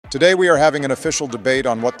Today we are having an official debate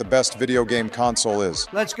on what the best video game console is.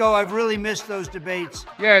 Let's go. I've really missed those debates.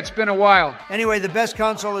 Yeah, it's been a while. Anyway, the best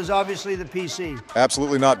console is obviously the PC.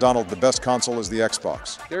 Absolutely not, Donald. The best console is the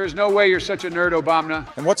Xbox. There is no way you're such a nerd, Obama.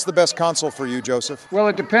 And what's the best console for you, Joseph? Well,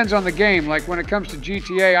 it depends on the game. Like when it comes to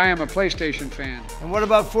GTA, I am a PlayStation fan. And what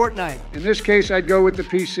about Fortnite? In this case, I'd go with the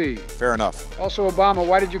PC. Fair enough. Also, Obama,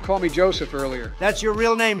 why did you call me Joseph earlier? That's your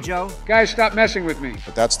real name, Joe. Guys, stop messing with me.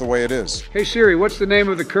 But that's the way it is. Hey Siri, what's the name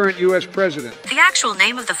of the current U.S. president? The actual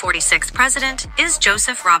name of the 46th president is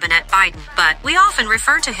Joseph Robinette Biden, but we often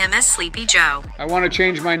refer to him as Sleepy Joe. I want to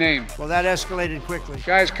change my name. Well, that escalated quickly.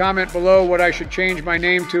 Guys, comment below what I should change my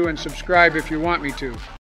name to and subscribe if you want me to.